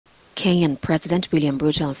Kenyan President William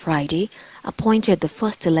Ruto on Friday appointed the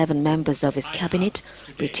first 11 members of his cabinet,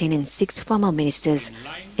 retaining 6 former ministers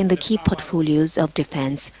in the key portfolios of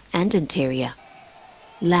defense and interior.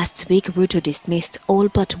 Last week, Ruto dismissed all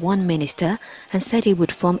but one minister and said he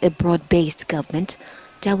would form a broad-based government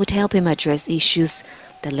that would help him address issues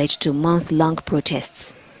that led to month-long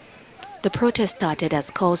protests. The protest started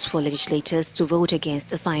as calls for legislators to vote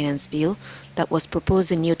against a finance bill that was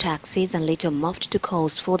proposing new taxes and later morphed to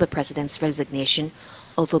calls for the president's resignation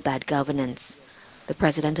over bad governance. The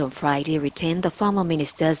president on Friday retained the former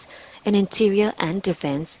ministers in Interior and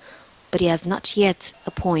Defense, but he has not yet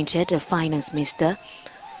appointed a finance minister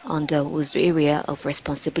under whose area of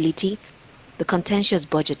responsibility the contentious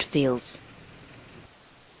budget falls.